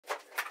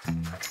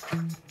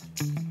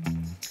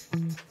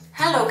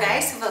Hello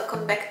guys,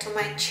 welcome back to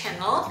my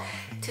channel.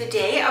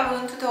 Today I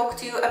want to talk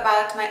to you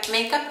about my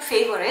makeup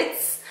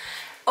favorites,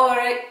 or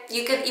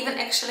you can even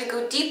actually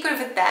go deeper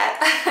with that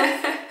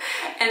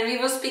and we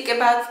will speak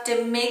about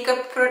the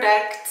makeup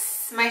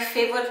products, my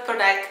favorite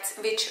products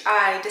which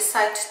I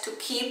decided to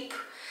keep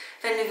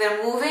when we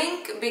were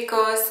moving,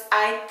 because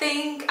I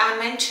think I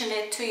mentioned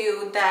it to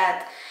you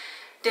that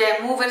the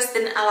movers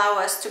didn't allow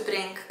us to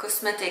bring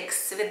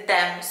cosmetics with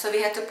them, so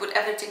we had to put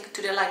everything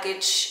to the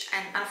luggage,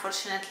 and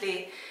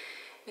unfortunately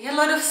we had a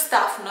lot of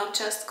stuff, not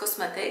just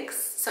cosmetics,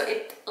 so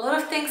a lot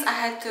of things I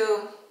had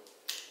to,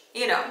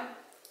 you know,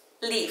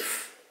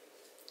 leave,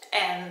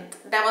 and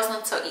that was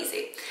not so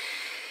easy.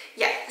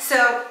 Yeah,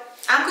 so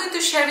I'm going to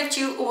share with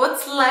you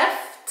what's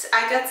left.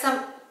 I got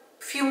some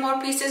few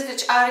more pieces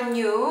which are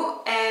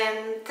new,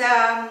 and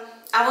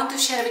I want to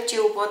share with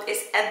you what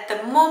is at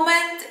the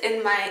moment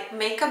in my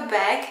makeup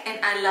bag,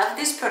 and I love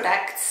these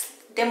products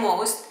the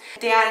most.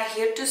 They are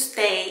here to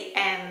stay,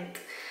 and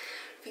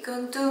we're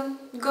going to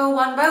go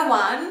one by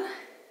one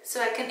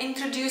so I can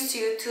introduce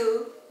you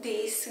to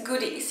these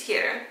goodies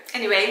here.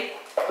 Anyway,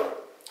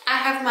 I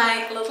have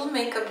my little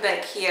makeup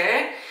bag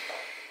here,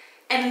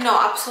 and no,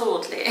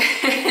 absolutely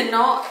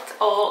not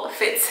all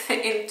fits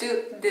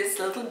into this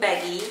little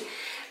baggie,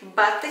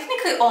 but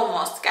technically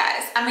almost,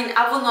 guys. I mean,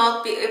 I will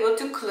not be able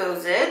to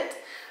close it,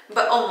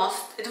 but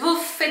almost. It will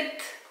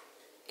fit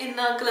in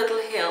a little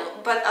hill,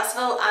 but as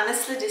well,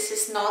 honestly, this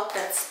is not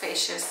that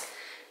spacious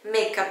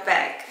makeup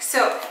bag.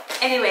 So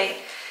anyway,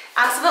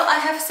 as well, I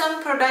have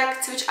some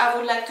products which I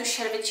would like to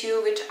share with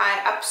you, which I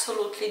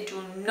absolutely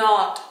do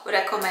not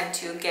recommend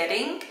you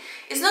getting.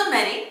 It's not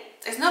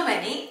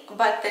many,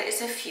 but there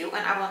is a few,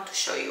 and I want to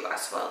show you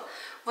as well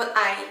what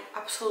I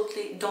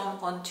absolutely don't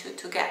want you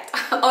to get,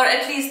 or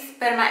at least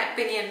per my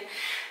opinion.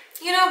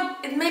 You know,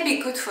 it may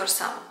be good for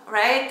some,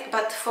 right?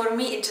 But for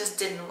me it just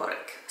didn't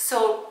work.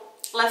 So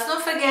let's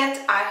not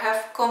forget, I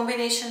have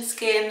combination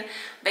skin.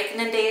 Back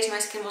in the days my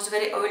skin was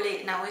very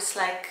oily, now it's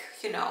like,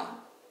 you know,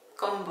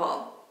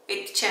 combo.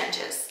 It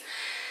changes.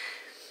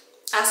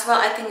 As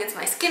well, I think it's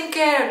my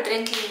skincare,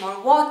 drinking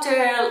more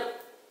water,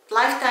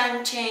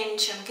 lifetime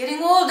change. I'm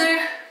getting older.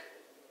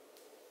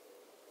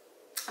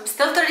 I'm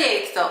still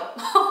 38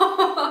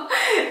 though.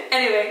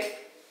 Anyway,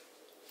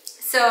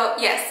 so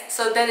yes,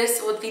 so that is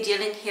what we're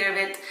dealing here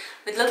with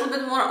a little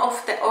bit more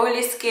of the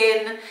oily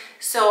skin.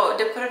 So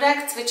the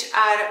products which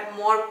are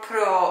more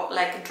pro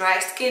like dry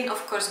skin,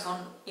 of course,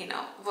 won't, you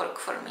know, work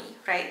for me,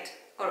 right?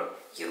 Or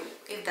you,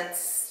 if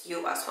that's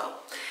you as well.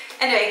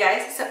 Anyway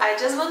guys, so I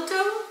just want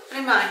to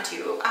remind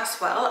you, as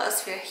well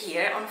as we're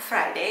here on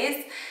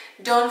Fridays,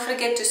 don't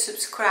forget to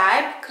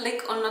subscribe,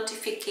 click on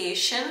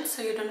notifications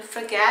so you don't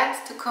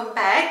forget to come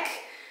back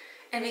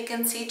and we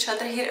can see each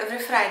other here every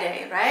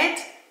Friday, right?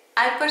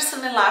 I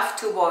personally love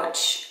to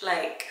watch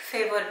like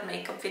favorite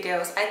makeup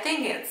videos. I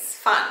think it's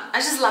fun. I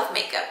just love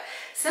makeup.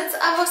 Since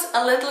I was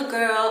a little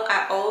girl,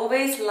 I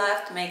always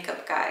loved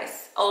makeup,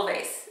 guys.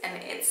 Always.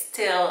 And it's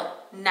still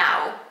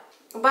now.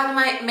 But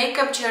my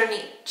makeup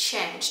journey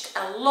changed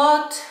a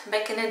lot.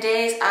 Back in the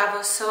days, I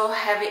was so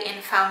heavy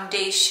in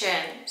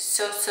foundation.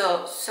 So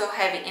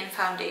heavy in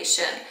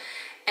foundation.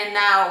 And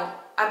now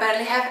I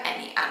barely have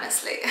any,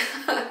 honestly.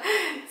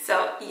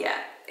 So yeah,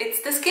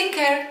 it's the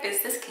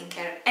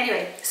skincare.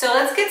 Anyway, so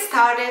let's get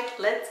started.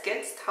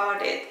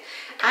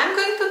 I'm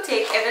going to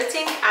take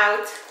everything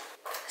out.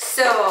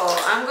 So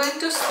I'm going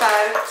to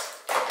start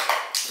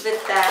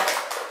with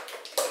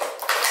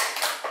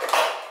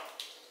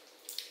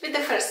the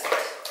first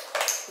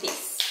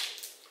piece.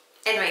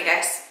 Anyway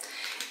guys,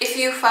 if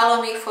you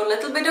follow me for a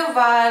little bit of a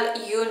while,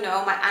 you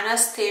know my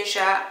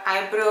Anastasia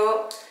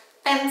eyebrow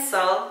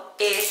pencil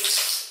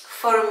is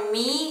for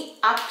me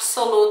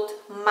absolute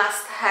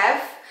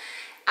must-have.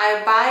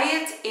 I buy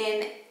it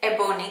in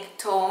ebony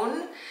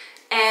tone,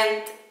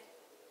 and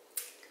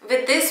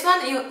with this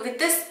one, with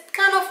this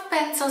kind of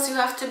pencils, you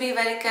have to be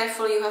very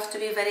careful. You have to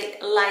be very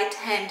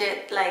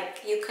light-handed.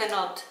 Like, you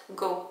cannot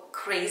go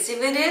crazy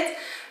with it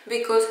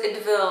because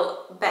it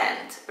will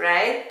bend,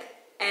 right?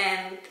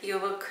 And you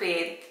will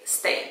create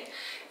stain.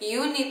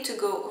 You need to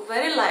go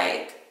very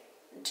light,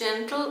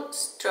 gentle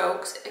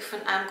strokes. If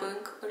I'm going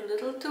a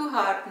little too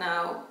hard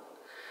now,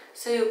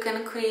 so you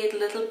can create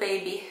little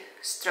baby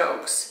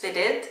strokes with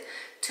it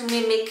to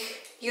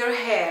mimic your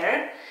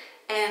hair,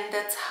 and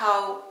that's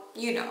how,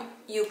 you know,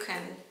 you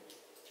can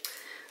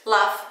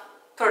love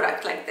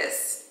product like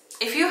this.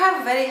 If you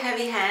have very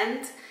heavy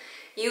hand,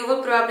 you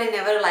will probably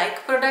never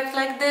like product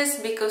like this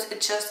because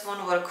it just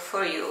won't work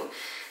for you.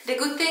 The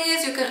good thing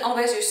is you can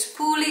always use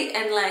spoolie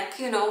and, like,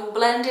 you know,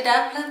 blend it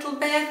up a little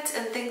bit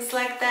and things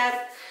like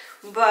that,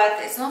 but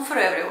it's not for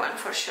everyone,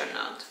 for sure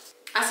not.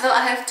 As well,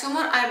 I have two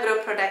more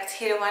eyebrow products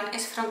here. One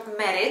is from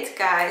Merit,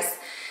 guys.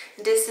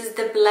 This is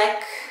the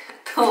black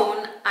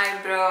tone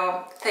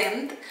eyebrow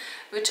tint,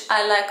 which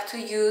I like to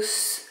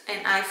use,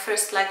 and I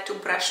first like to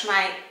brush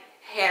my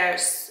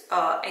hairs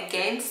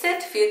against it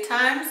a few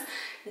times,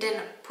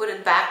 then put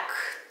it back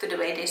to the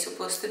way they're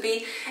supposed to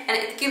be, and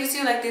it gives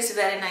you like this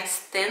very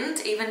nice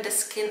tint. Even the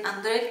skin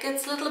under it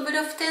gets a little bit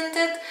of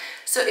tinted,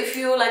 so if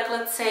you like,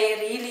 let's say,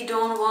 really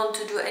don't want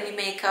to do any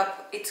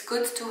makeup, it's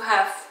good to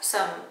have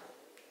some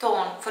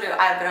tone for your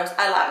eyebrows.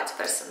 I love it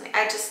personally.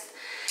 I just,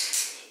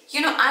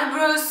 you know,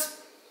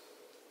 eyebrows,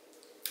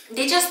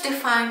 they just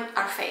define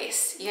our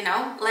face, you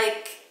know,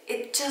 like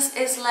it just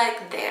is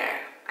like there.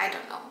 I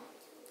don't know.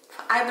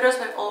 Eyebrows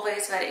were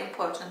always very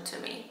important to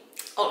me,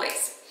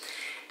 always.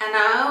 And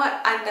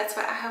now, and that's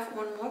why I have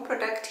one more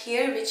product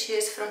here, which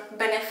is from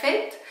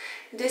Benefit.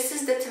 This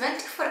is the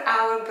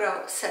 24-hour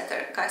brow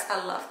setter. Guys,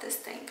 I love this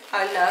thing.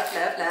 I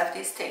love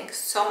this thing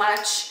so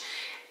much.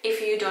 If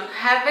you don't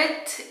have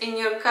it in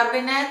your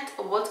cabinet,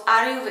 what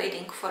are you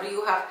waiting for?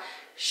 You have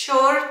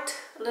short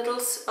little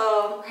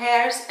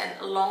hairs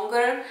and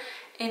longer,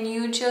 and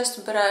you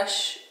just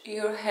brush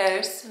your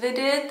hairs with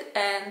it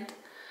and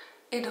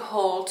it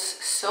holds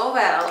so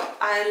well.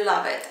 I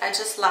love it. I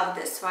just love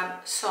this one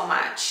so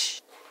much.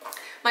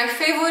 My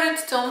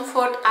favorite Tom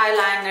Ford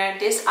eyeliner,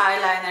 this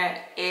eyeliner,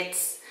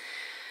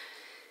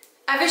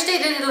 I wish they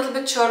did it a little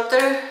bit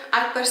shorter.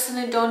 I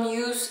personally don't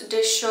use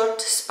the short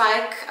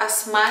spike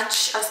as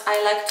much as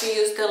I like to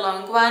use the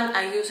long one.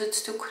 I use it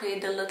to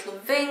create the little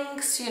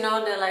wings, you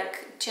know, the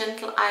like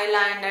gentle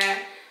eyeliner.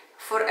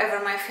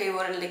 Forever my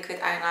favorite liquid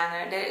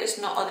eyeliner. There is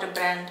no other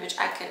brand which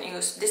I can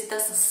use. This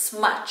doesn't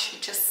smudge,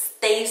 it just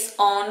stays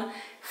on.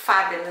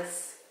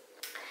 Fabulous.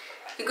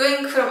 You're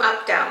going from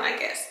up down, I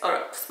guess,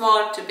 or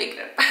smaller to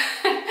bigger.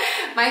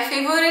 My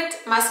favorite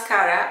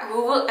mascara.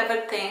 Who will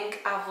ever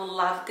think I will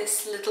love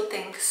this little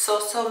thing so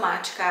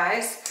much,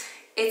 guys?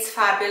 It's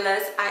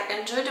fabulous. I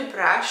enjoy the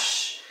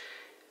brush.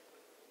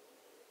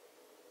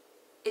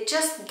 It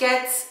just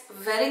gets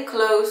very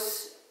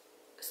close,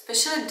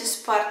 especially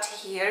this part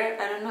here.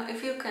 I don't know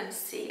if you can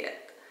see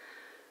it.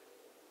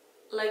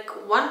 Like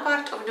one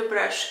part of the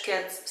brush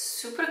gets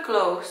super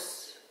close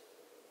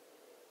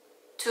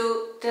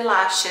to the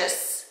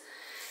lashes,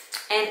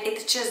 and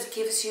it just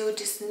gives you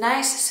this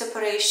nice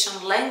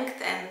separation length,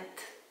 and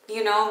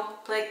you know,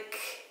 like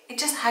it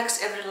just hugs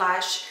every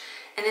lash,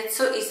 and it's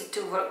so easy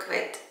to work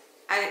with.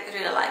 I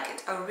really like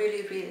it. I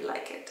really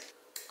like it.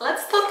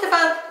 Let's talk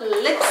about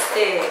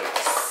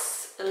lipsticks.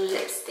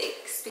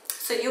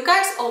 So you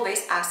guys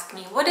always ask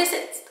me, what is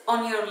it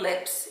on your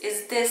lips?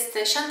 Is this the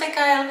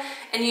Chantecaille?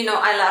 And you know,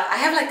 I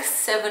have like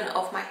 7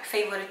 of my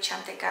favorite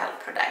Chantecaille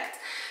products,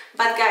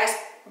 but guys,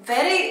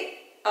 very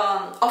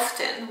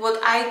often what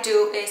I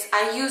do is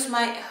I use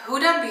my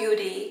Huda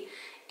Beauty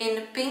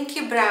in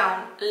pinky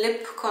brown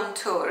lip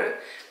contour.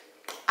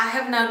 I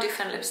have now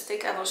different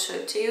lipstick, I will show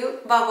it to you,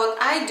 but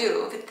what I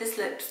do with this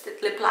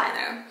lip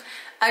liner,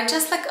 I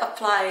just like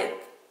apply it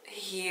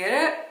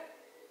here.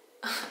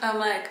 I'm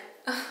like,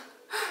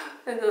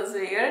 that was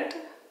weird,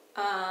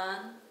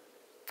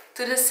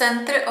 to the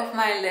center of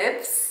my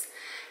lips,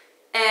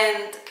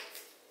 and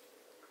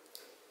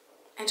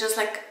I just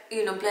like,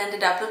 you know, blend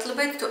it up a little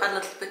bit to add a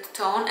little bit of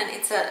tone. And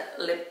it's a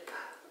lip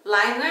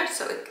liner,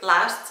 so it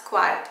lasts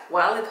quite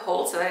well, it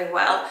holds very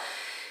well,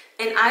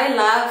 and I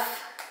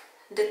love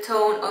the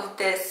tone of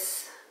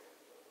this.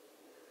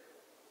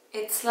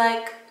 It's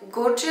like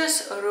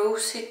gorgeous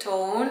rosy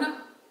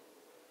tone,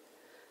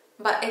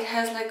 but it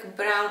has like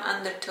brown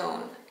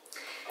undertone.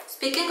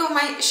 Speaking of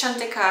my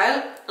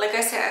Chantecaille, like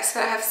I said,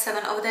 I have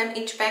 7 of them.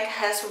 Each bag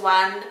has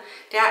 1.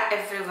 They are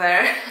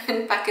everywhere.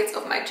 In packets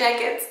of my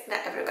jackets,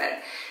 they're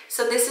everywhere.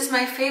 So this is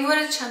my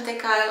favorite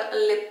Chantecaille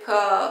lip.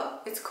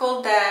 It's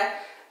called the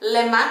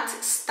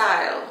LATTE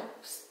Stilo.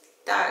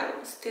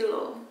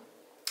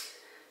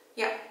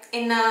 Yeah,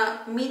 in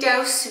a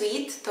Meadow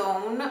Sweet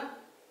tone.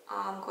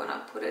 I'm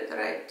gonna put it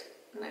right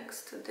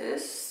next to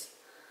this.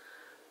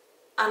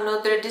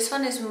 This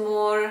one is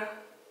more,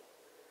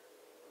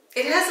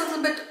 it has a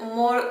little bit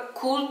more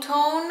cool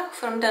tone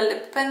from the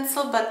lip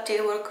pencil, but they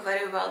work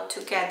very well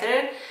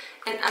together.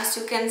 And as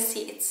you can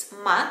see, it's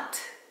matte.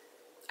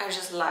 I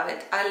just love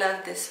it. I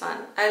love this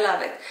one. I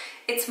love it.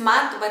 It's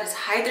matte, but it's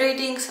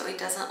hydrating, so it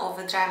doesn't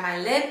over dry my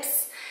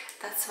lips.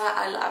 That's why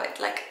I love it.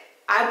 Like,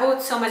 I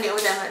bought so many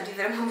of them when we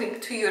were moving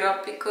to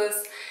Europe,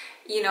 because,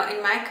 you know,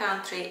 in my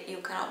country you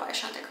cannot buy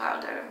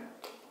Chantecaille there,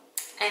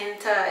 and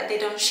they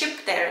don't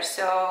ship there,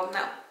 so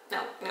no.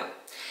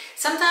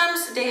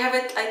 Sometimes they have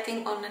it, I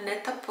think, on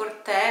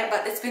Net-a-Porter,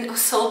 but it's been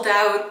sold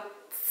out.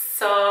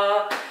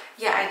 So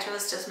yeah, I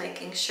was just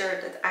making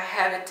sure that I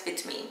have it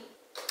with me.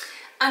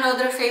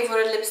 Another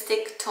favorite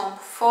lipstick, Tom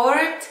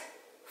Ford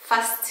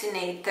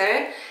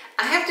Fascinator.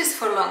 I have this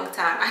for a long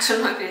time. I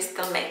don't know if they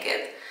still make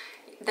it.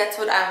 That's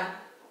what I'm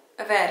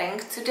wearing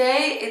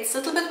today. It's a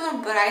little bit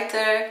more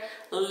brighter,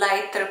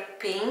 lighter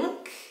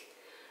pink.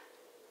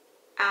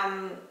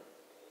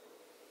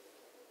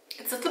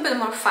 It's a little bit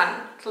more fun,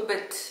 a little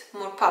bit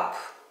more pop,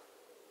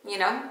 you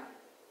know.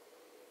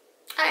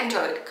 I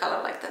enjoy the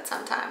color like that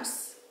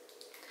sometimes.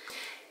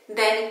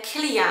 Then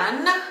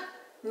Kilian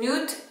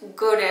Nude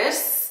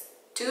Goddess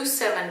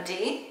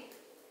 270.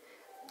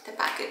 The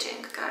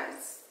packaging,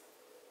 guys.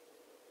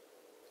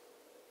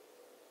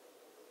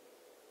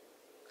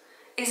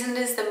 Isn't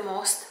this the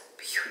most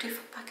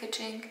beautiful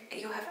packaging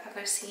you have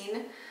ever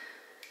seen.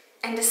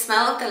 And the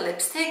smell of the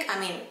lipstick, I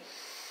mean,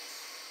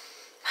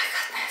 my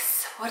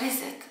goodness, what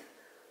is it?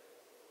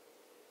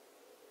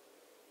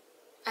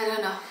 I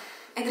don't know.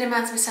 It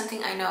reminds me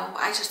something I know,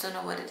 I just don't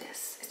know what it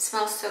is. It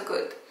smells so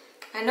good.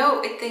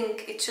 I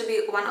think it should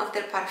be one of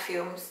their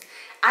perfumes.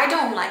 I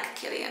don't like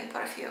Kilian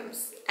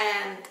perfumes,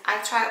 and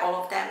I try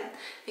all of them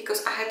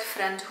because I had a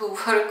friend who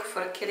worked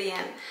for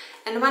Kilian,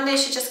 and one day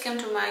she just came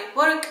to my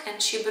work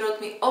and she brought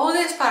me all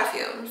these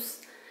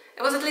perfumes.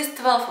 It was at least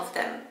 12 of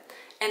them,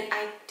 and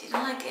I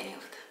didn't like any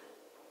of them.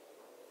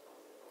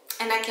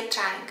 And I kept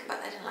trying,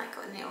 but I didn't like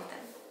any of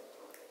them.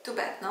 Too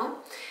bad, no?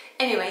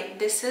 Anyway,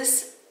 this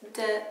is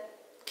the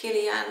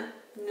Kilian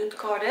Nude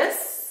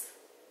Goddess.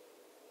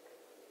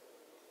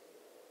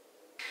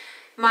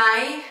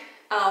 My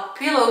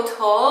pillow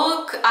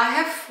talk, I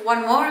have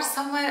one more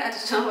somewhere, I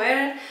don't know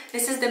where.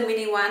 This is the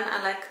mini one.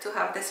 I like to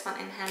have this one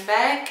in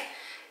handbag.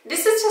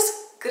 This is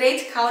just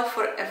great color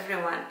for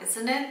everyone,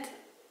 isn't it?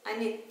 I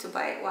need to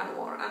buy one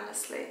more,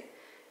 honestly.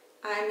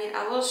 I mean,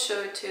 I will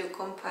show it to you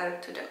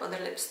compared to the other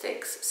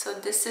lipsticks. So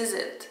this is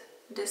it.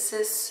 This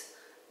is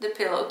the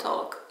pillow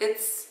talk.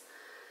 It's,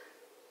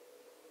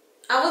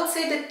 I would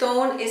say the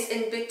tone is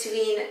in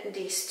between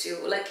these two.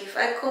 Like if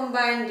I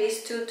combine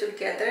these two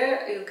together,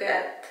 you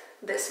get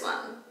this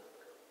one.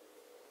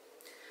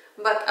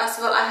 But as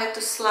well, I had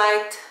to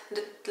slide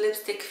the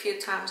lipstick a few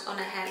times on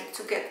a hand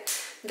to get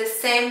the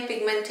same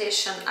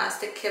pigmentation as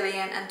the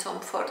Kilian and Tom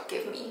Ford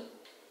give me.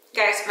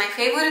 Guys, my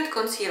favorite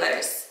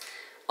concealers,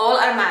 all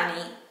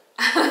Armani.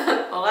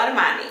 All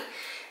Armani.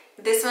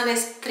 This one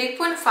is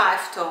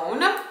 3.5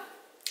 tone.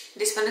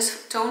 This one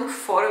is tone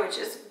 4, which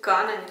is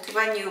gone. I need to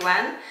buy a new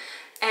one.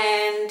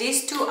 And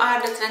these two are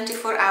the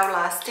 24-hour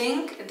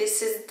lasting.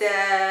 This is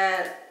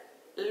the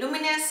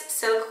Luminous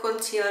Silk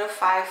Concealer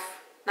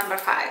number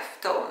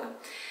 5 tone.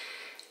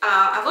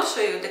 I will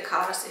show you the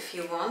colors if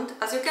you want.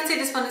 As you can see,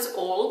 this one is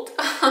old.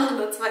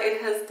 That's why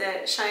it has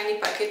the shiny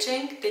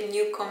packaging. The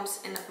new comes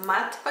in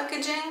matte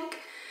packaging.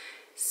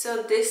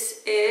 So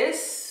this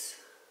is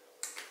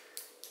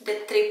the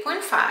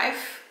 3.5.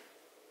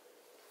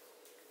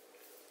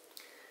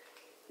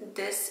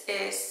 This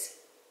is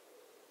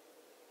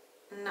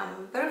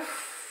number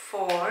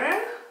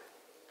 4.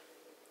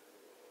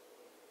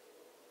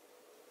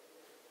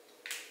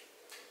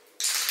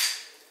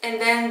 And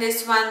then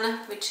this one,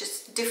 which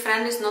is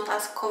different, is not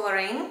as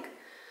covering,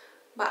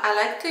 but I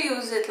like to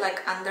use it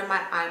like under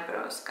my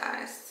eyebrows,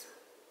 guys.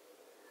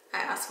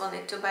 I also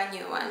need to buy a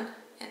new one.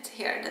 It's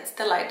here, that's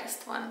the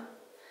lightest one.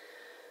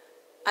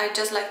 I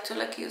just like to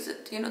use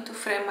it, you know, to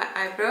frame my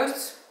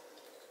eyebrows.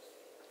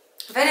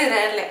 Very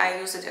rarely I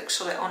use it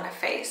actually on the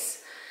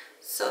face.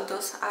 So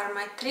those are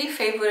my 3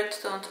 favorite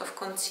tones of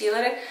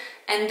concealer.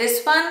 And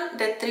this one,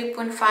 the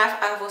 3.5,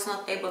 I was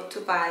not able to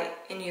buy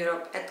in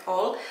Europe at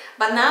all.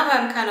 But now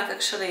I'm kind of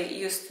actually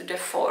used to the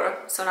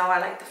 4. So now I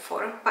like the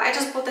 4. But I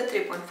just bought the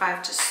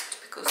 3.5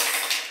 just because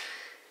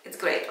it's a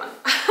great one.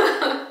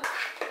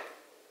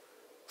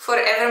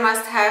 Forever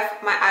must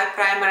have my eye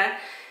primer.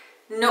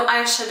 No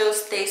eyeshadow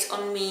stays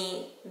on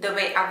me the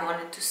way I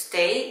want it to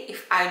stay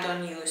if I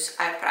don't use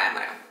eye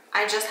primer.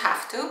 I just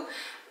have to.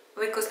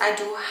 Because I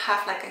do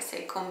have, like I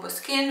say, combo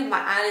skin, my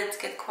eyelids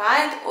get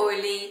quite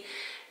oily.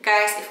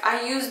 Guys, if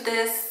I use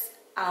this,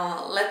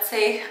 let's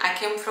say I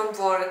came from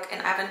work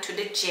and I went to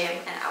the gym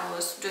and I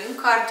was doing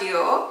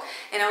cardio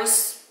and I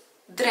was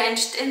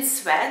drenched in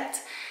sweat,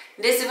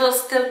 this will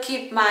still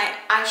keep my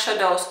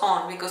eyeshadows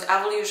on because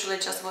I will usually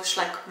just wash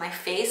like my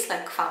face,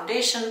 like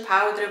foundation,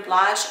 powder,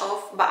 blush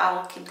off, but I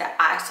will keep the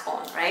eyes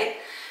on, right?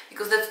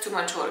 Because that's too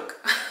much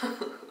work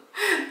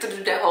to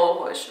do the whole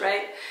wash,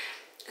 right?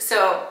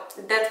 So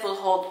that will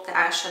hold the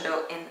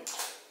eyeshadow in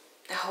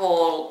the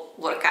whole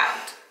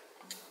workout.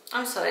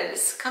 I'm sorry,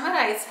 this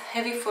camera is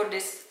heavy for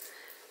this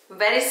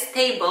very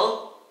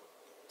stable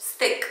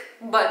stick,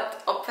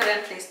 but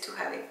apparently it's too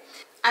heavy.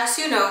 As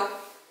you know,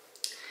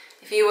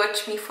 if you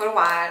watch me for a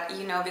while,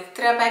 you know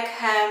Victoria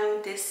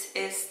Beckham. This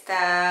is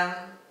the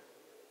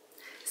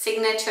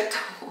signature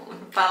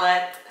tone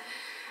palette.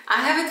 I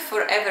have it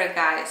forever,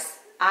 guys.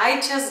 I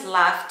just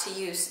love to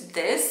use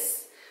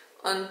this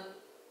on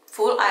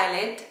full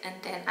eyelid and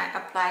then I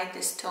apply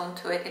this tone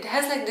to it. It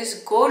has like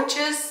this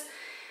gorgeous,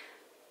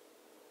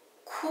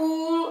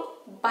 cool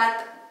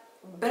but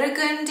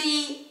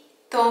burgundy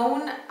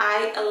tone.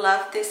 I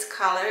love this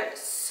color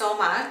so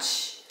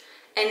much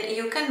and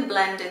you can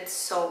blend it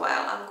so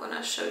well. I'm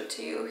gonna show it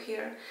to you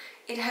here.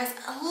 It has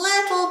a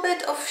little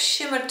bit of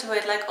shimmer to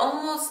it, like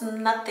almost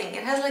nothing.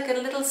 It has like a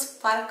little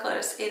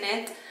sparklers in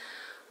it,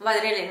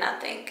 but really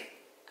nothing.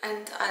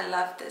 And I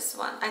love this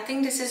one. I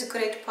think this is a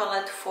great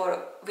palette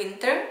for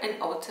winter and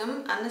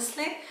autumn,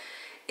 honestly.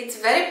 It's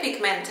very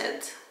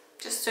pigmented,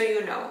 just so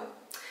you know.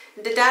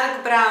 The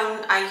dark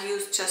brown I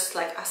use just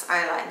like as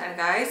eyeliner,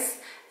 guys.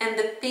 And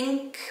the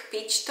pink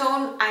peach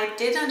tone I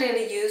didn't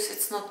really use,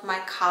 it's not my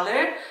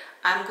color.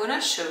 I'm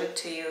gonna show it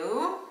to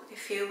you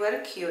if you were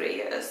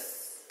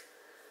curious.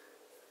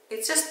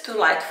 It's just too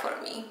light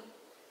for me.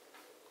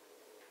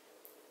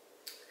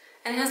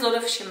 and it has a lot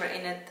of shimmer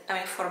in it. I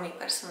mean, for me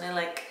personally,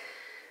 like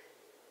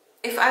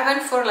if I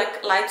went for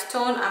like light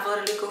tone, I would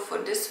really go for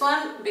this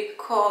one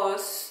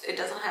because it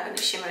doesn't have any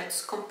shimmer,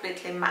 it's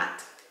completely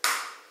matte.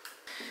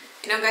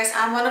 You know guys,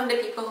 I'm one of the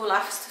people who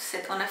loves to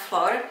sit on the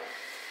floor,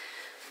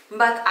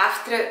 but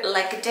after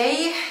leg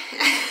day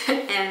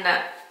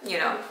and you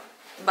know,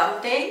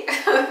 bum day,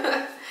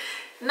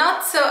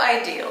 not so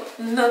ideal,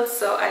 not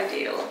so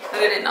ideal,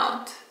 really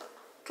not.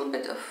 A little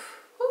bit of,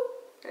 oh,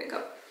 there you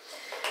go.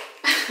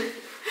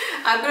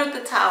 I brought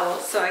the towel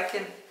so I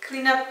can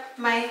clean up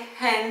my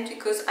hand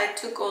because I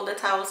took all the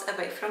towels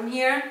away from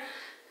here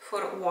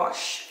for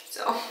wash,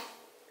 so I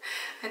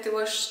had to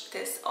wash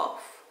this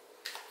off.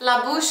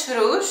 La Bouche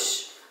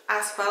Rouge,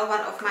 as well,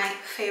 one of my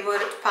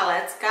favorite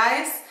palettes,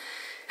 guys.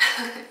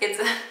 it's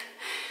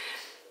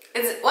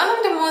one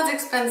of the most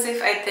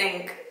expensive, I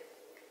think,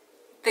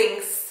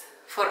 things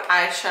for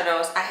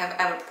eyeshadows I have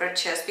ever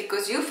purchased,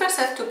 because you first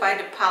have to buy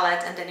the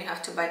palette and then you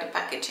have to buy the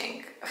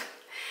packaging.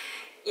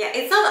 Yeah,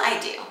 it's not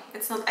ideal,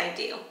 it's not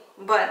ideal,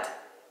 but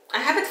I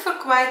have it for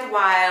quite a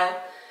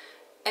while,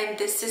 and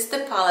this is the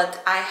palette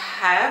I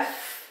have.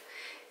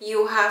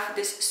 You have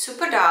this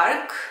super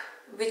dark,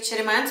 which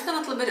reminds me a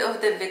little bit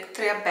of the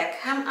Victoria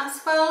Beckham as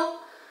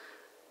well,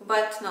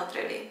 but not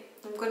really.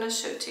 I'm gonna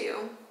show it to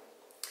you.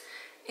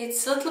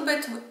 It's a little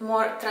bit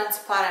more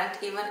transparent,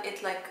 even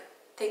it like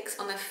takes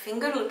on a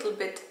finger a little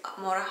bit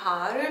more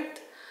hard,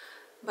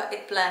 but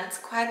it blends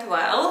quite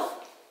well.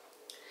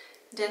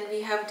 Then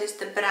we have this,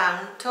 the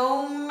brown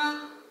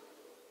tone.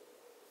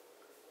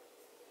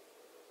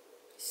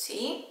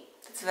 See,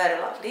 it's very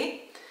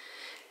lovely.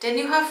 Then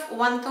you have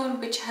one tone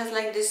which has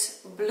like this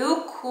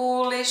blue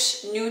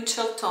coolish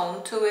neutral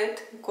tone to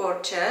it,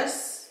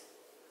 gorgeous.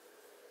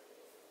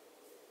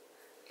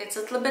 It's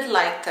a little bit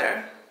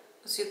lighter,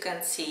 as you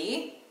can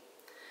see.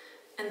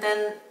 And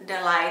then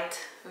the light,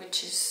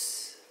 which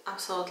is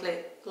absolutely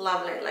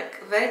lovely,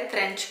 like very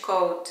trench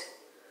coat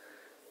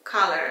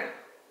color,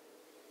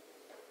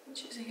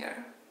 which is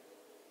here.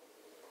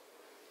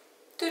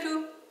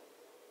 Doo-doo.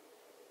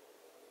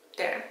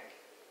 There.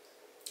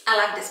 I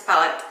like this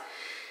palette.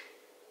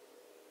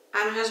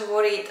 I'm just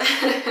worried.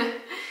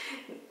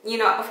 You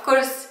know, of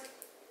course,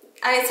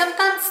 I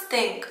sometimes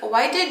think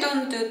why they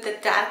don't do the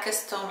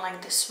darkest tone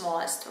like the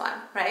smallest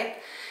one, right?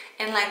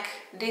 And like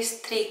these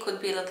three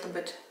could be a little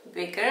bit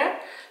bigger,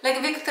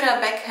 like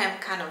Victoria Beckham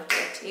kind of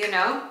did, you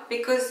know,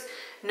 because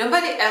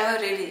nobody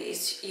ever really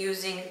is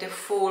using the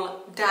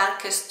full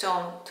darkest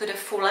tone to the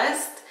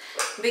fullest,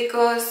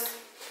 because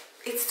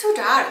it's too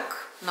dark,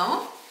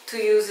 no? To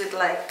use it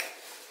like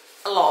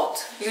a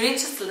lot. You need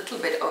just a little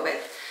bit of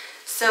it.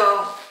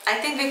 So I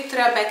think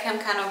Victoria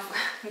Beckham kind of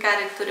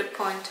got it to the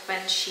point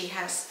when she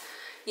has,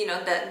 you know,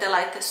 the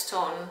lightest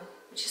tone,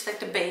 which is like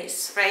the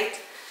base, right?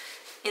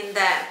 In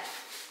the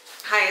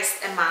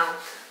highest amount.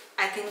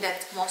 I think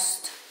that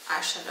most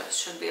eyeshadows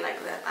should be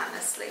like that,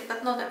 honestly,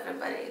 but not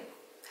everybody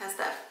has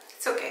that.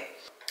 It's okay.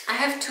 I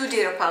have two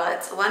Dior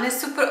palettes. One is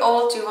super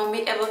old, you won't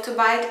be able to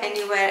buy it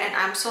anywhere, and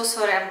I'm so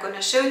sorry, I'm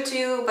gonna show it to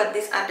you, but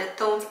these are the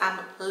tones I'm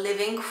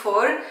living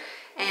for,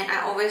 and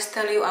I always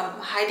tell you I'm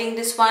hiding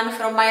this one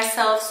from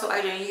myself, so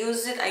I don't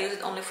use it. I use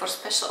it only for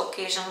special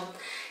occasions.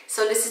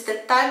 So this is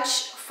the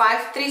Touch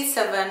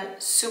 537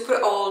 super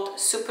old,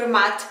 super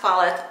matte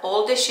palette.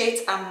 All the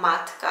shades are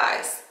matte,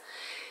 guys.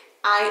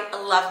 I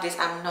love this.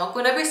 I'm not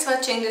gonna be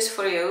swatching this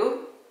for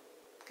you.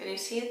 Can you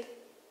see it?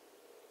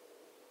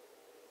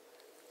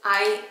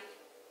 I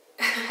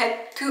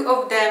had two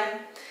of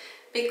them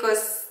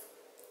because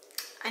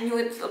I knew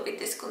it will be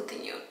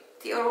discontinued.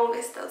 Dior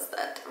always does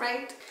that,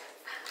 right?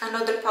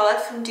 Another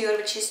palette from Dior,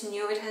 which is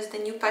new. It has the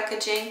new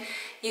packaging.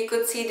 You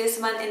could see this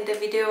one in the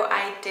video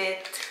I did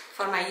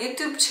for my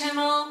YouTube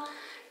channel.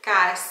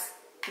 Guys,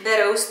 the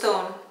rose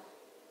tone,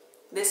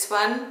 this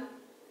one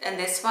and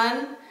this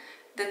one,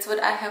 that's what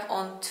I have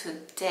on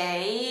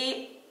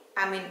today.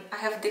 I mean, I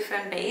have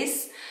different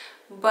days,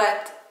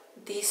 but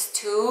these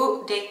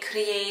two, they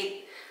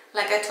create,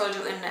 like I told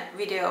you in the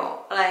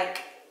video,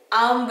 like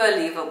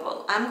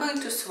unbelievable. I'm going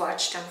to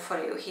swatch them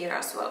for you here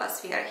as well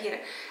as we are here.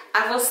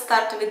 I will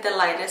start with the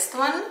lightest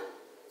one,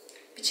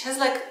 which has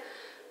like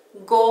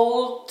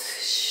gold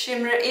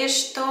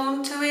shimmer-ish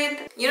tone to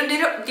it. You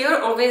know,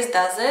 Dior always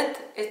does it.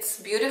 It's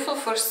beautiful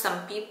for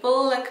some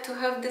people, like to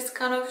have this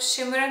kind of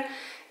shimmer. It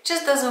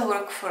just doesn't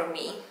work for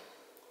me.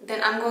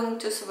 Then I'm going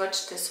to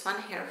swatch this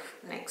one here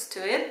next to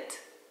it.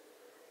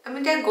 I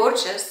mean, they're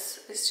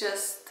gorgeous. It's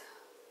just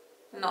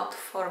not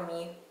for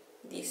me,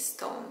 these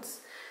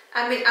tones.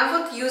 I mean, I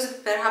would use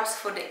it perhaps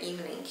for the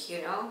evening,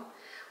 you know.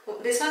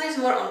 This one is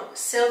more on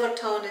silver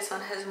tone, this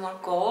one has more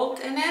gold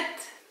in it.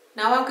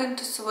 Now I'm going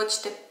to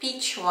swatch the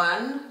peach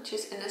one, which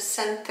is in the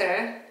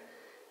center.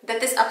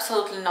 That is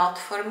absolutely not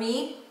for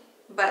me,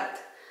 but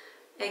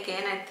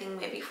again, I think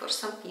maybe for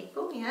some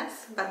people,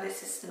 yes, but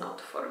this is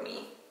not for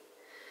me.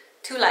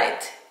 Too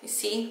light, you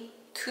see,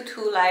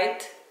 too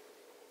light.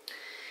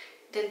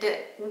 Then the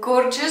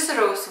gorgeous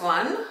rose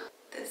one,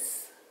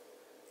 this,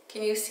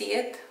 can you see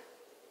it?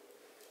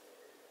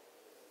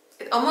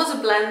 It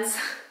almost blends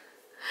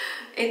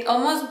It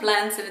almost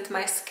blends with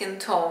my skin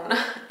tone.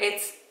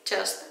 It's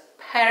just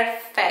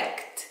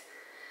perfect.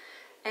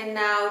 And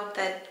now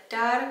the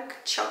dark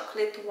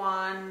chocolate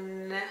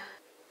one.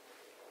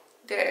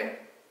 There.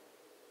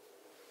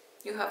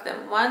 You have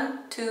them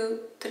 1, 2,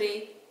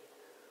 3,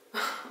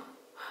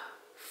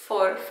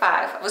 4,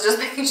 5. I was just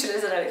making sure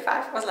there's really 5.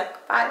 I was like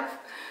 5.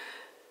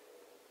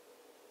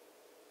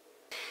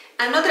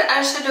 Another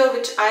eyeshadow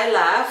which I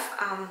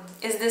love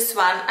is this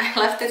one. I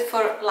left it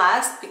for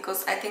last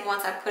because I think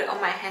once I put it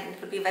on my hand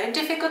it will be very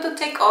difficult to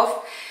take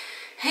off.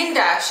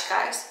 Hindash,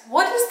 guys.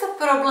 What is the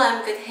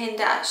problem with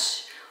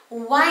Hindash?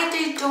 Why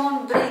they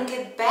don't bring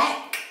it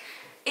back?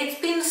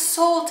 It's been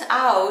sold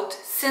out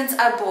since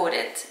I bought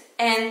it.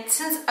 And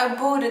since I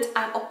bought it,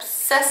 I'm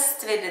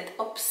obsessed with it.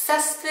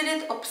 Obsessed with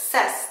it,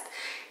 obsessed.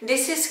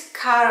 This is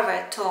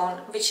Carve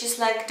tone, which is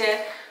like the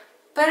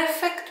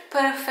perfect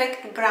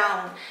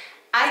brown.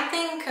 I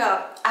think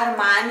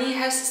Armani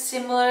has a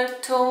similar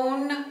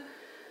tone,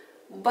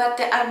 but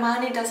the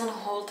Armani doesn't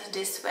hold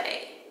this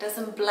way,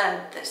 doesn't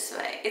blend this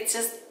way. It's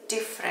just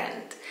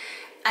different.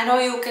 I know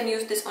you can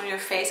use this on your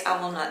face.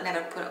 I will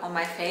never put it on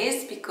my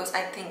face because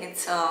I think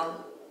it's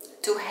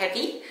too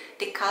heavy.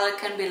 The color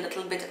can be a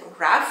little bit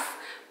rough,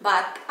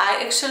 but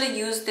I actually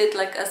used it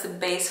like as a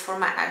base for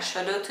my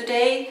eyeshadow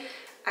today.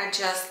 I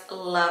just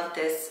love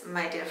this,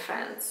 my dear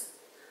friends.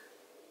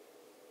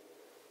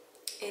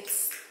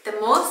 It's the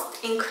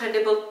most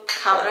incredible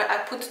color. I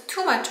put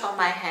too much on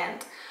my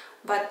hand,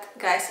 but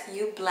guys,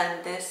 you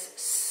blend this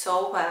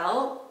so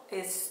well.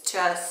 It's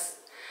just,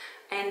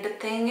 and the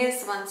thing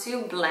is, once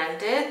you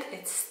blend it,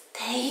 it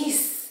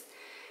stays.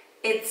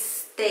 It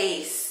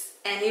stays,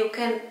 and you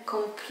can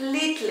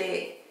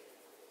completely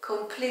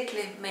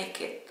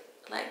make it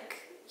like,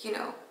 you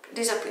know,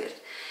 disappear.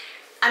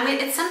 I mean,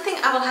 it's something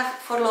I will have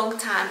for a long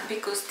time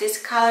because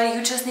this color,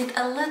 you just need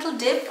a little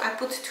dip. I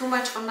put too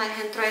much on my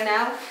hand right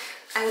now.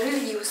 I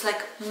really use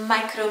like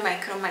micro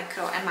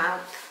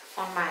amount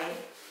on my,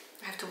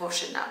 I have to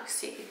wash it now,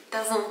 see, it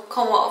doesn't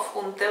come off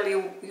until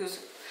you use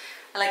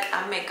like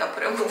a makeup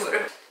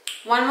remover.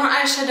 One more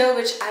eyeshadow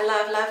which I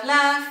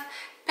love,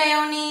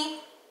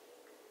 Peony.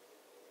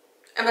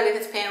 I believe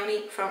it's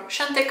Peony from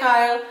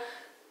Chantecaille.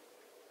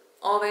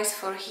 Always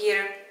for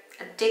here,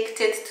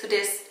 addicted to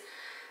this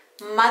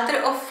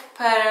mother of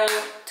pearl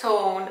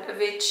tone,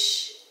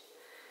 which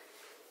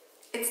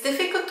it's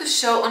difficult to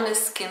show on the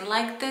skin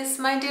like this,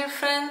 my dear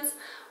friends,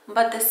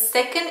 but the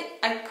second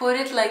I put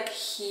it like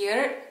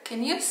here,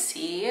 can you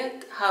see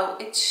it, how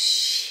it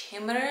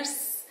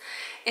shimmers?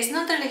 It's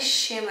not really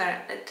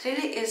shimmer, it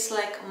really is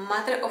like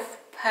mother of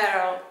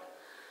pearl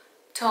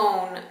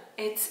tone.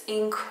 It's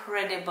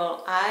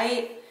incredible.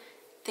 I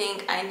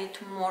think I need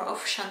more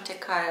of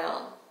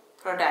Chantecaille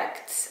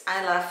products.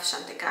 I love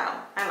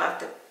Chantecaille. I love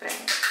the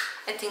brand.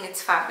 I think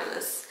it's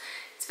fabulous.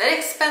 It's very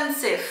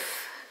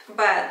expensive,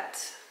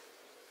 but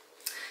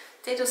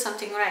they do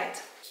something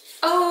right.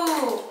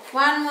 Oh,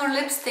 one more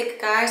lipstick,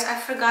 guys. I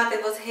forgot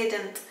it was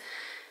hidden.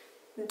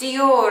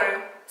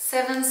 Dior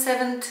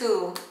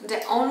 772.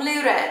 The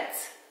only red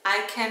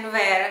I can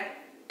wear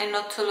and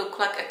not to look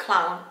like a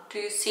clown. Do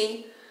you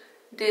see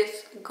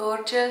this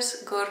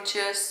gorgeous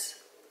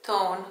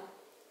tone?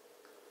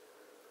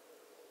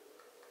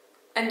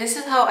 And this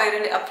is how I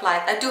really apply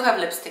it. I do have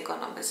lipstick on,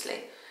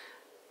 obviously,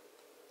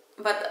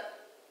 but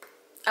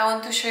I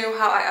want to show you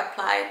how I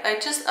apply it. I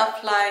just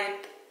apply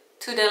it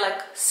to the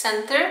like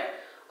center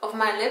of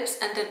my lips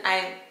and then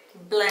I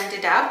blend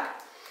it out.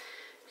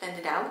 I'm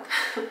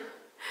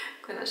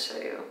gonna show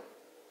you.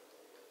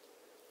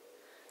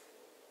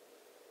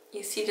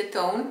 You see the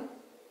tone?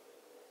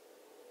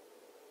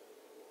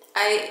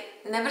 I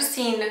never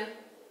seen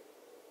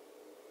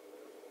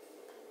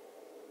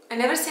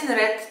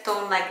red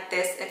tone like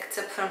this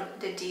except from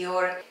the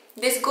Dior.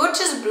 This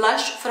gorgeous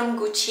blush from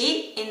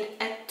Gucci in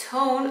a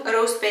tone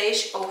rose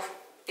beige of,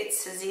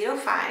 it's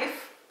 05.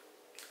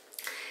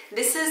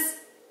 This is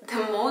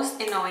the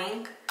most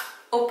annoying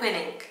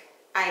opening,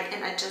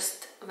 and I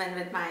just went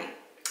with my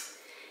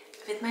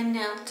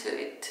nail to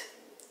it.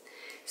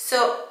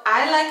 So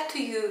I like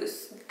to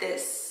use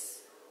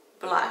this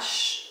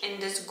blush in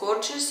this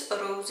gorgeous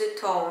rosy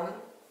tone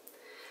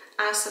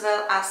as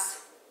well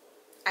as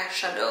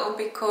eyeshadow,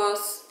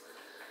 because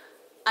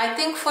I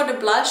think for the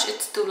blush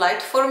it's too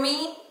light for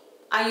me.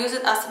 I use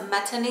it as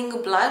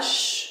mattening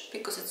blush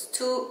because it's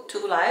too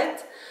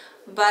light,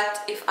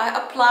 but if I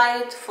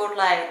apply it for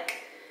like,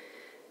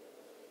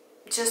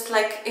 just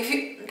like,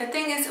 the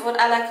thing is, what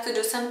I like to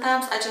do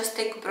sometimes, I just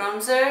take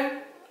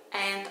bronzer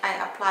and I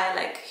apply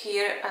like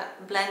here,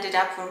 blend it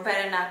up for a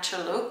very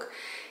natural look.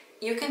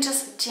 You can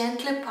just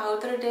gently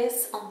powder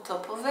this on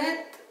top of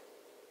it.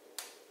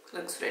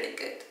 Looks really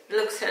good.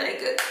 Looks really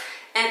good.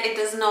 And it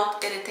does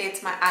not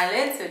irritate my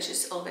eyelids, which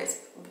is always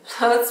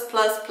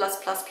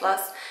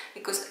plus,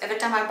 because every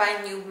time I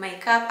buy new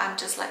makeup, I'm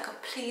just like, oh,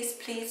 please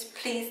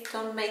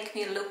don't make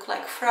me look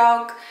like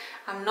frog.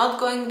 I'm not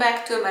going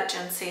back to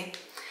emergency.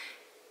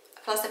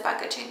 Plus the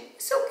packaging,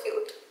 so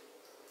cute.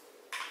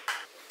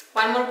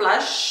 One more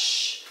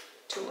blush,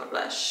 two more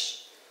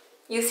blush.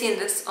 You've seen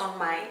this on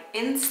my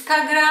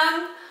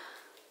Instagram.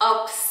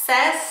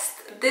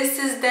 Obsessed. This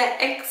is the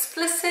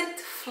Explicit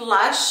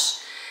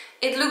Flush.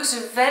 It looks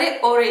very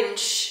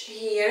orange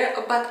here,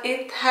 but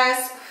it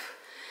has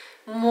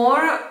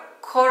more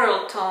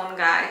coral tone,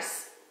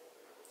 guys.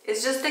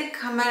 It's just the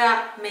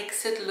camera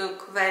makes it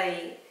look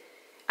very,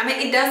 I mean,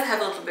 it does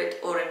have a little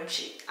bit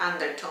orangey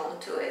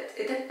undertone to it.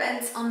 It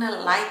depends on the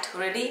light,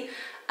 really.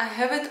 I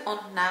have it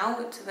on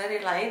now, it's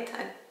very light.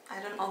 I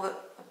don't over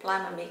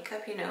apply my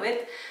makeup, you know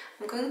it.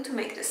 I'm going to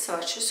make the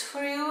swatches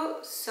for you.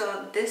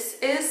 So this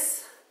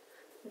is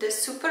the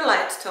super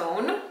light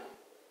tone.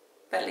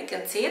 Barely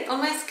can see it on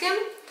my skin.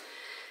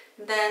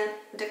 Then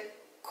the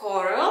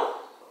coral.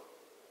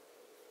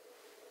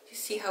 You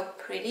see how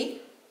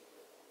pretty?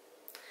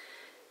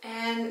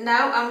 And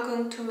now I'm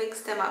going to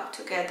mix them up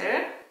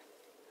together,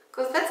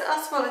 because that's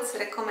as well, it's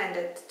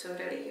recommended to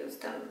really use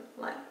them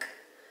like,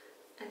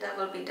 and that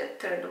will be the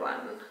third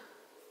one.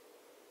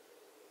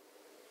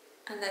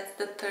 And that's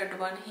the third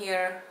one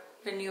here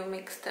when you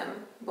mix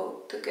them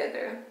both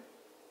together.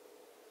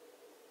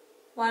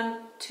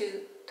 1,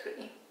 2,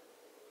 3.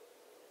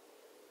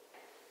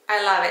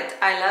 I love it.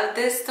 I love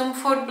this Tom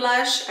Ford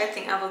blush. I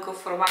think I will go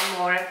for one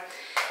more.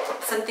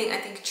 Something, I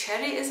think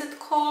cherry is it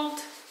called?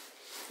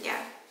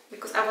 Yeah,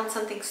 because I want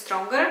something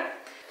stronger.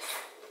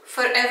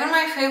 Forever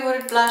my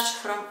favorite blush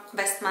from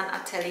Westman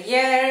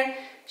Atelier,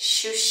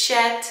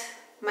 Chouchette.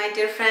 My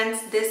dear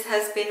friends, this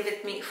has been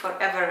with me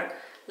forever.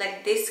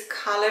 Like this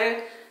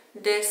color,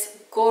 this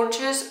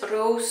gorgeous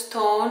rose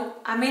tone.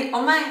 I mean,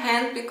 on my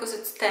hand, because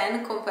it's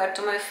tan compared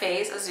to my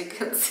face, as you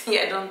can see,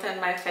 I don't tan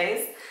my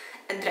face.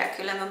 A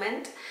Dracula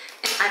moment.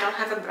 And I don't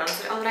have a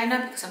bronzer on right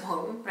now because I'm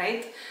home,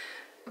 right?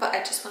 But I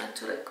just wanted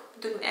to like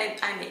do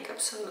eye makeup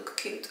so I look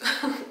cute.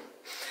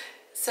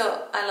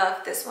 So I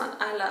love this one.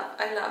 I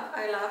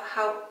love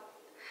how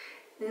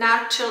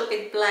natural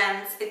it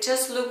blends. It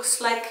just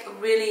looks like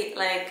really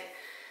like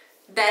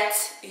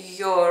that's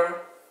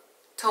your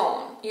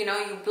tone. You know,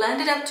 you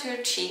blend it up to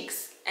your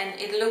cheeks and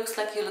it looks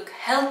like you look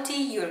healthy,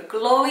 you're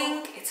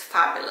glowing. It's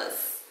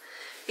fabulous.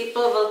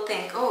 People will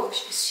think, oh,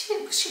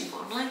 was she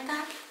born like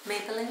that?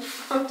 Maybelline?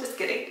 I'm just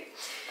kidding.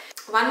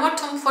 One more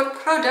Tom Ford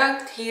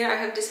product. Here I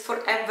have this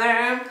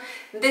Forever.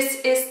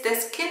 This is the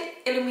Skin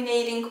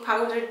Illuminating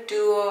Powder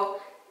Duo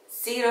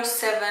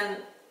 07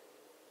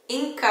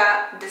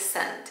 Inca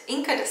Descent.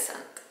 Inca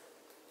Descent.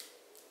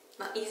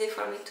 Not easy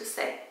for me to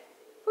say.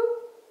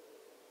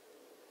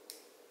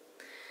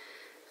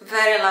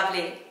 Very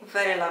lovely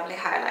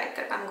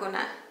highlighter. I'm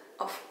gonna,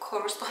 of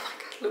course, oh my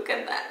god, look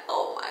at that.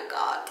 Oh my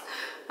god.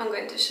 I'm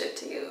going to show it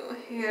to you.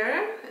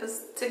 Here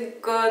is the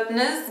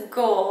Goodness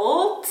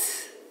Gold.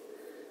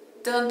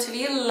 Don't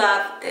we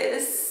love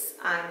this?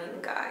 I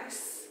mean,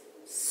 guys,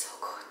 so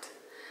good.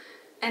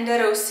 And the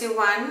rosy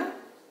one.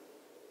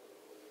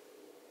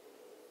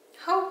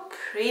 How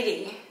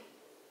pretty.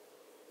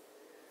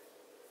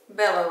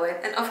 Below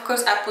it. And of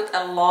course I put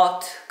a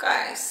lot,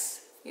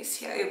 guys. You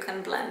see how you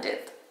can blend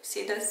it.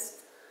 See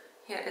this?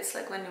 Here it's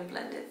like when you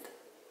blend it.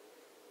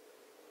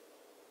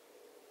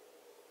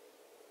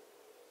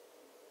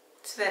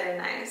 It's very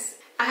nice.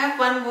 I have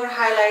one more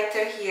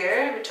highlighter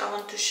here which I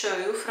want to show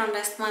you from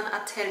Westman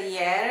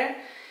Atelier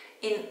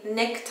in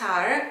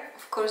Nectar.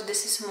 Of course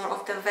this is more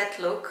of the wet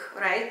look,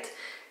 right?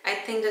 I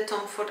think the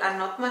Tom Ford are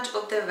not much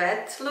of the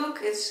wet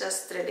look, it's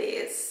just really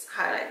it's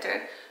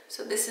highlighter.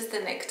 So this is the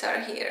Nectar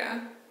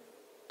here.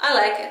 I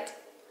like it,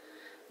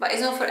 but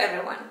it's not for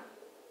everyone.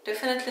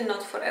 Definitely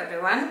not for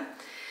everyone.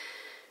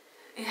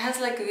 It has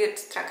like a weird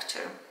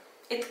structure.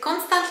 It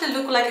constantly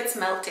looks like it's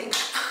melting.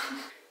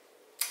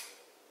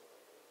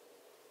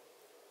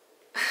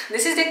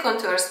 This is the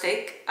contour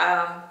stick,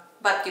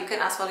 but you can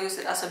as well use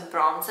it as a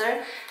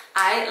bronzer.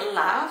 I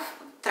love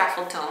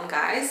truffle tone,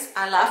 guys.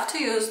 I love to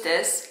use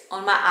this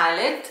on my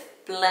eyelid,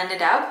 blend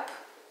it up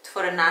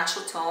for a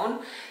natural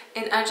tone,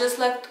 and I just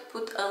like to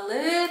put a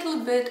little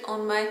bit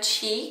on my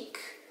cheek,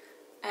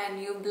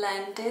 and you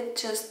blend it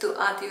just to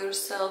add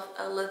yourself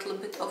a little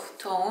bit of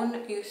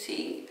tone. You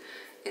see,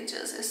 it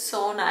just is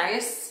so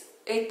nice.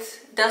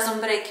 It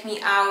doesn't break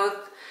me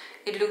out.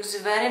 It looks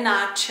very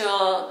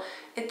natural.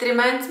 It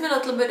reminds me a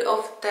little bit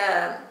of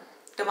the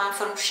one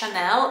from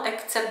Chanel,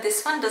 except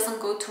this one doesn't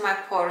go to my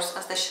pores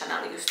as the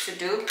Chanel used to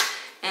do.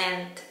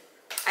 And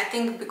I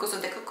think because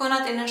of the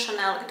coconut in the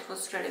Chanel, it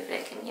was really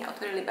breaking me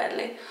out really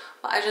badly.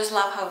 But I just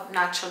love how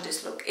natural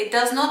this looks. It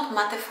does not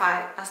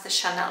mattify as the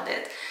Chanel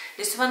did.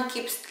 This one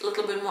keeps a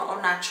little bit more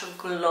of natural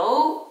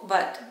glow,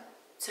 but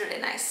it's really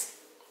nice,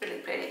 really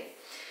pretty.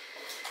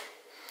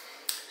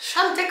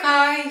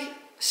 Chantecaille.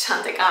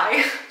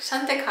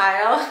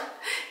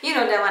 You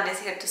know that one is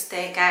here to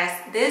stay, guys.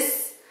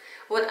 This,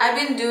 what I've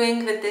been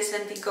doing with this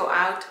when we go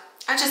out,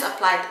 I just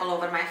apply it all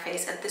over my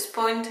face at this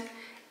point.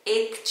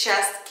 It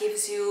just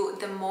gives you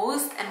the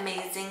most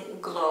amazing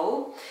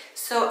glow.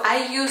 So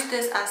I use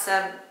this as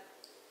a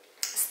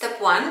step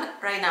one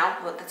right now.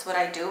 Well, that's what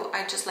I do.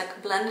 I just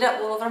like blend it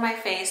up all over my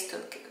face to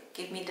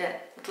give me the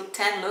little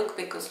tan look,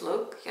 because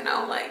look, you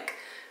know, like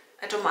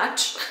I do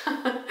much.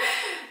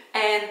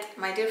 And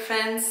my dear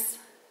friends,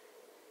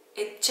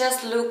 It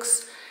just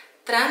looks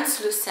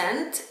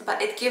translucent,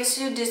 but it gives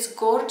you this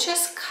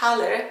gorgeous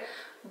color,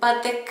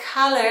 but the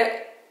color,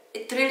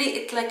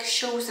 it like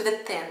shows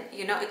within,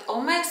 you know, it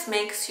almost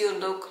makes you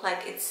look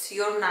like it's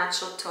your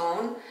natural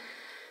tone,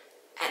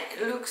 and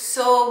it looks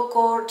so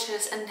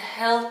gorgeous and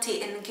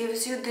healthy and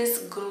gives you this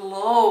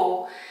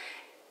glow.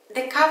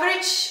 The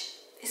coverage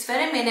is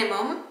very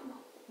minimum,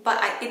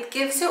 but it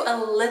gives you a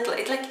little,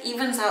 it like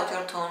evens out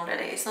your tone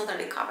really. It's not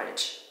really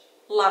coverage.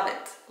 Love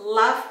it.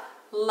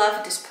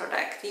 Love this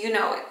product, you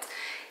know it.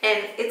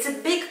 And it's a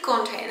big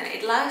container,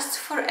 it lasts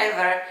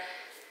forever.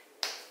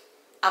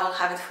 I will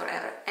have it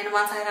forever, and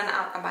once I run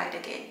out, I buy it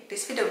again.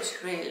 This video is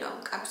really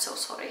long, I'm so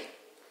sorry.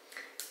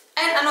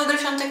 And another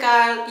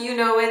Chantecaille, you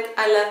know it,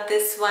 I love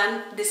this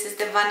one. This is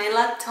the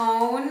vanilla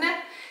tone,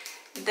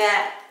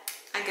 that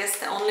I guess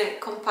the only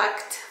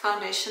compact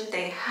foundation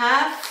they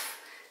have.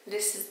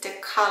 This is the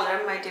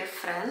color, my dear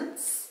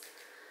friends.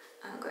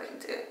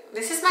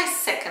 This is my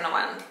second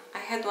one, I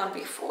had one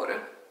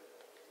before.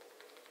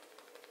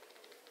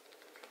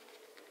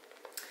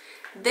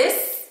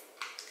 This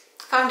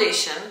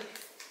foundation,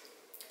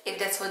 if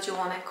that's what you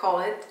want to call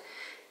it,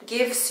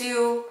 gives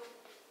you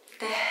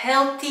the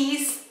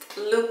healthiest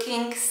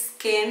looking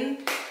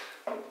skin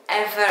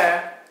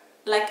ever.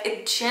 Like,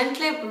 it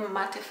gently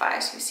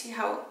mattifies. You see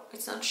how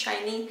it's not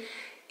shiny?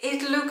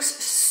 It looks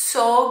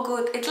so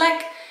good. It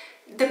like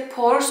the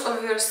pores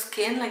of your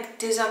skin like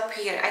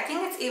disappear. I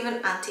think it's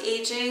even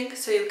anti-aging,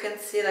 so you can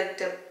see like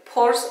the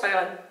pores are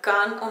like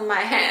gone on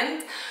my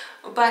hand,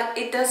 but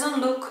it doesn't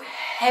look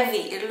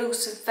heavy. It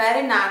looks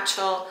very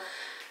natural.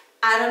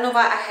 I don't know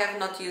why I have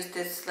not used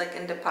this like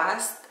in the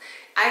past.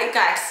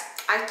 Guys,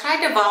 I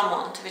tried the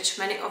Valmont, which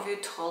many of you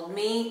told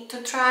me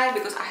to try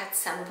because I had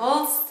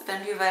samples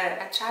when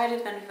I tried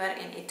it when we were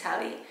in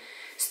Italy.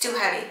 It's too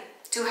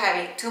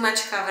heavy, too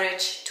much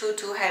coverage,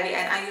 too heavy,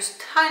 and I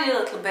used tiny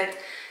little bit.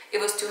 It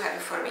was too heavy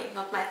for me,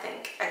 not my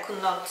thing. I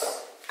could not,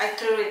 I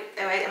threw it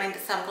away. I mean, the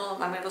sample,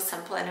 my little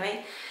sample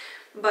anyway,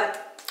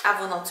 but I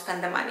will not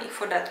spend the money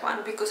for that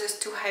one because it's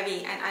too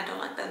heavy and I don't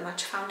like that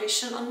much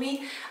foundation on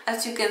me.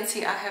 As you can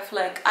see,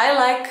 I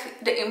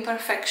like the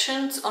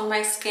imperfections on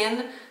my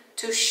skin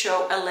to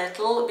show a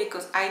little,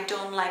 because I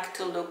don't like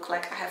to look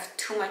like I have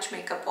too much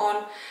makeup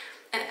on,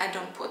 and I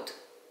don't put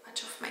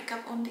much of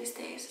makeup on these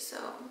days. So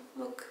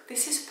look,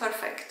 this is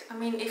perfect. I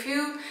mean,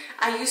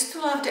 I used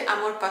to love the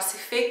Amor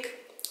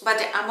Pacific, but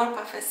the Amor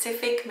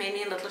Pacific made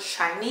me a little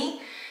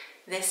shiny.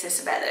 This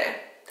is better,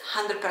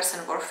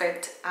 100% worth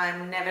it.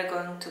 I'm never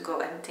going to go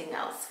anything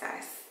else,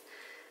 guys.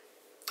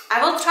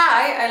 I will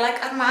try. I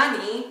like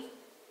Armani,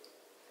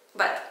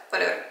 but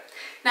whatever.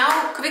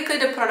 Now, quickly,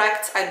 the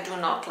products I do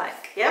not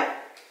like. Yeah,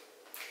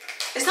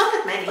 it's not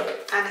that many,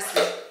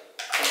 honestly.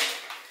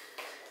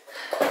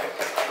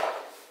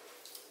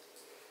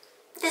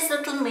 This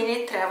little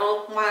mini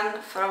travel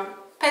one from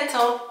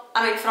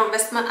from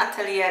Westman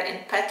Atelier in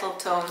Petal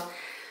Tone.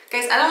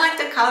 Guys, I don't like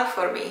the color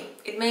for me.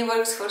 It may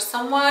work for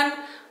someone.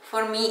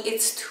 For me,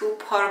 it's too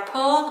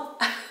purple.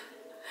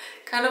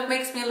 Kind of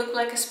makes me look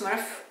like a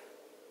Smurf.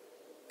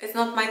 It's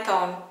not my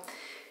tone.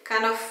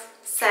 Kind of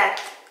sad.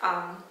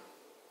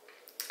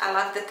 I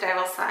love the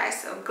travel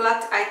size. So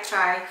glad I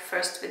try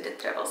first with the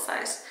travel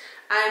size.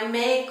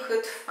 I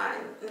could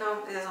find...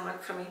 No, it doesn't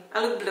work for me.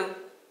 I look blue.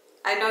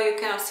 I know you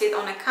cannot see it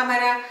on a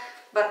camera,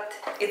 but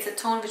it's a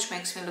tone which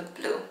makes me look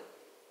blue.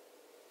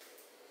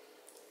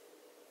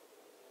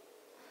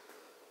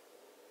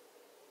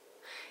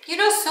 You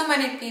know, so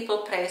many people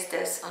praise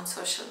this on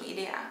social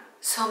media.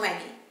 So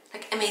many.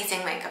 Like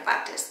amazing makeup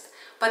artists.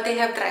 But they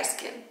have dry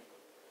skin.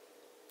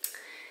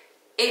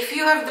 If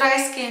you have dry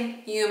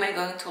skin, you may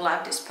going to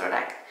love this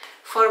product.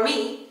 For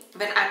me,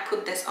 when I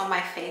put this on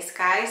my face,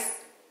 guys,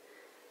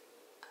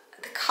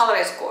 the color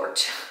is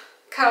gorgeous.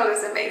 Color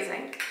is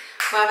amazing.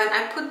 But when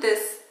I put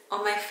this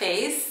on my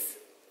face,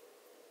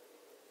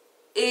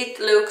 it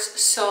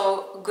looks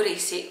so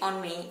greasy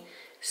on me.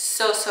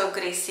 So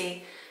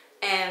greasy.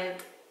 And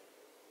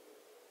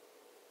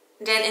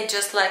then it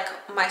just like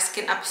my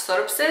skin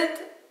absorbs it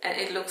and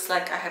it looks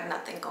like I have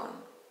nothing on.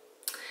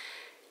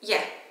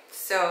 Yeah,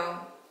 so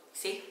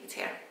see, it's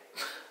here.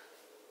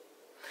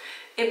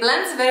 It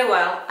blends very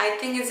well. I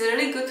think it's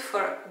really good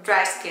for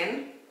dry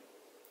skin.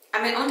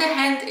 I mean, on the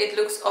hand it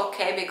looks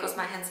okay because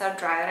my hands are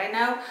dry right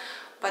now,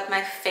 but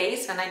my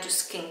face, when I do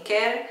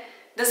skincare,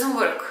 doesn't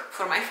work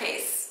for my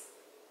face.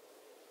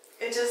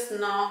 It's just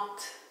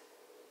not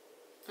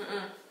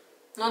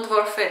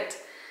worth it,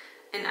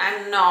 and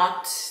I'm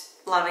not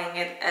loving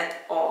it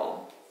at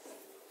all.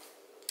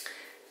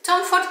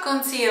 Tom Ford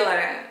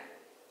concealer,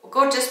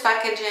 gorgeous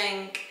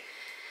packaging.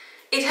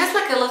 It has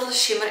like a little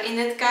shimmer in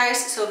it,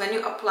 guys, so when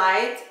you apply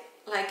it,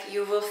 like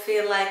you will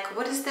feel like,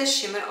 what is the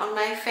shimmer on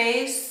my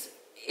face?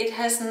 It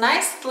has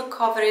nice little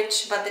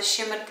coverage, but the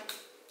shimmer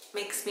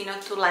makes me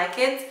not to like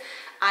it.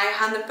 I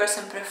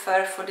 100%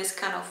 prefer for this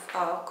kind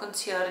of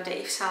concealer the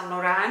Yves Saint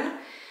Laurent,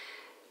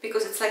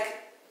 because it's like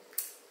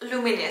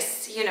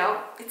luminous, you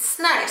know, it's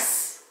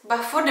nice.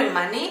 But for the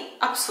money,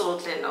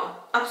 absolutely no,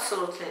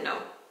 absolutely no.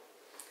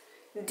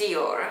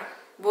 Dior,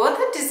 what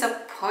a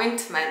disappointment.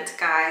 disappointment,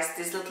 guys,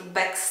 this little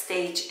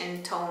backstage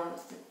in tone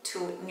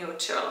to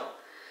neutral.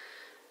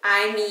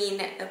 I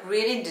mean,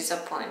 really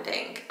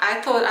disappointing.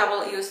 I thought I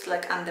will use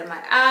like under my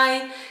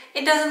eye.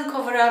 It doesn't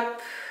cover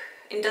up,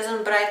 it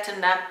doesn't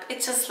brighten up,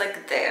 it's just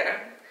like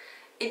there.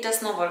 It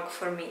does not work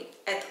for me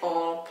at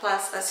all.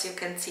 Plus, as you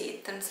can see,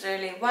 it turns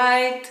really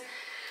white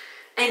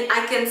and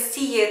I can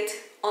see it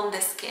on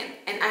the skin,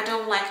 and I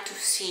don't like to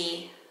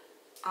see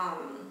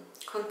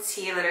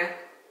concealer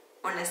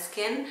on the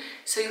skin,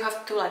 so you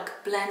have to like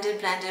blend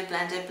it,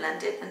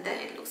 and then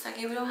it looks like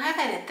you don't have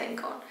anything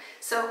on.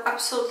 So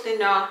absolutely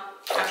no,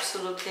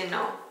 absolutely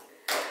no.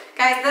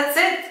 Guys, that's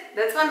it.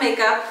 That's my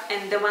makeup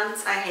and the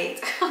ones I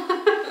hate.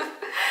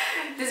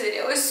 This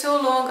video is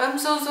so long, I'm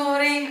so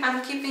sorry.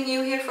 I'm keeping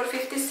you here for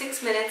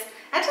 56 minutes.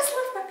 I just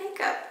love my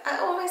makeup. I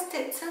always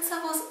did. Since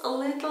I was a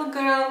little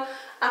girl,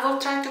 I will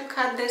try to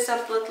cut this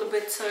up a little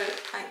bit so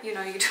you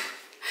know, you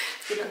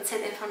don't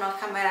sit in front of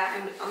camera,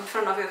 in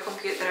front of your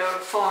computer or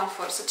phone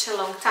for such a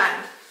long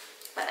time.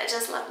 But I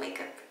just love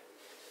makeup.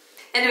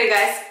 Anyway,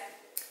 guys,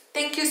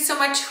 thank you so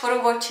much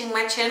for watching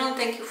my channel.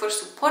 Thank you for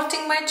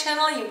supporting my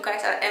channel. You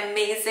guys are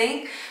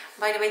amazing.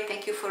 By the way,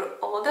 thank you for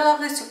all the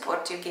lovely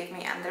support you gave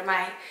me under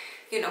my,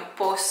 you know,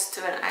 post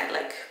when I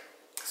like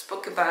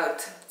spoke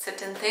about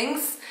certain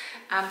things.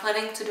 I'm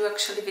planning to do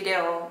actually a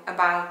video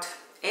about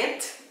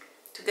it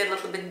to get a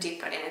little bit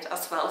deeper in it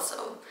as well.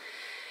 So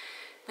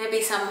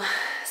maybe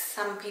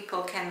some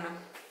people can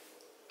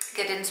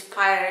get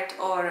inspired,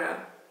 or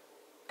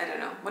I don't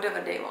know, whatever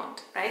they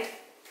want, right?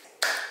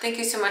 Thank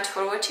you so much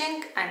for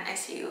watching, and I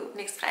see you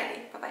next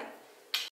Friday. Bye bye.